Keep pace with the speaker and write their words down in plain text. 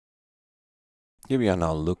Here we are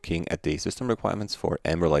now looking at the system requirements for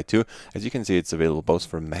Amberlight 2. As you can see, it's available both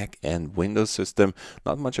for Mac and Windows system.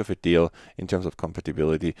 Not much of a deal in terms of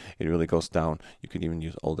compatibility. It really goes down. You can even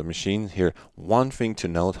use older machines here. One thing to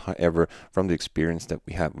note, however, from the experience that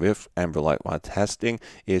we have with Amberlight while testing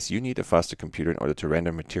is you need a faster computer in order to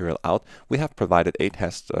render material out. We have provided a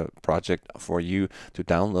test project for you to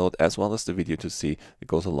download as well as the video to see that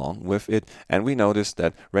goes along with it. And we noticed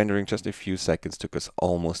that rendering just a few seconds took us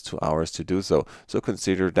almost 2 hours to do so. So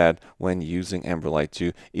consider that when using Amberlight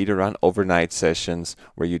to either run overnight sessions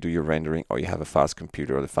where you do your rendering or you have a fast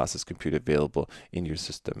computer or the fastest computer available in your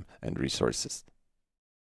system and resources.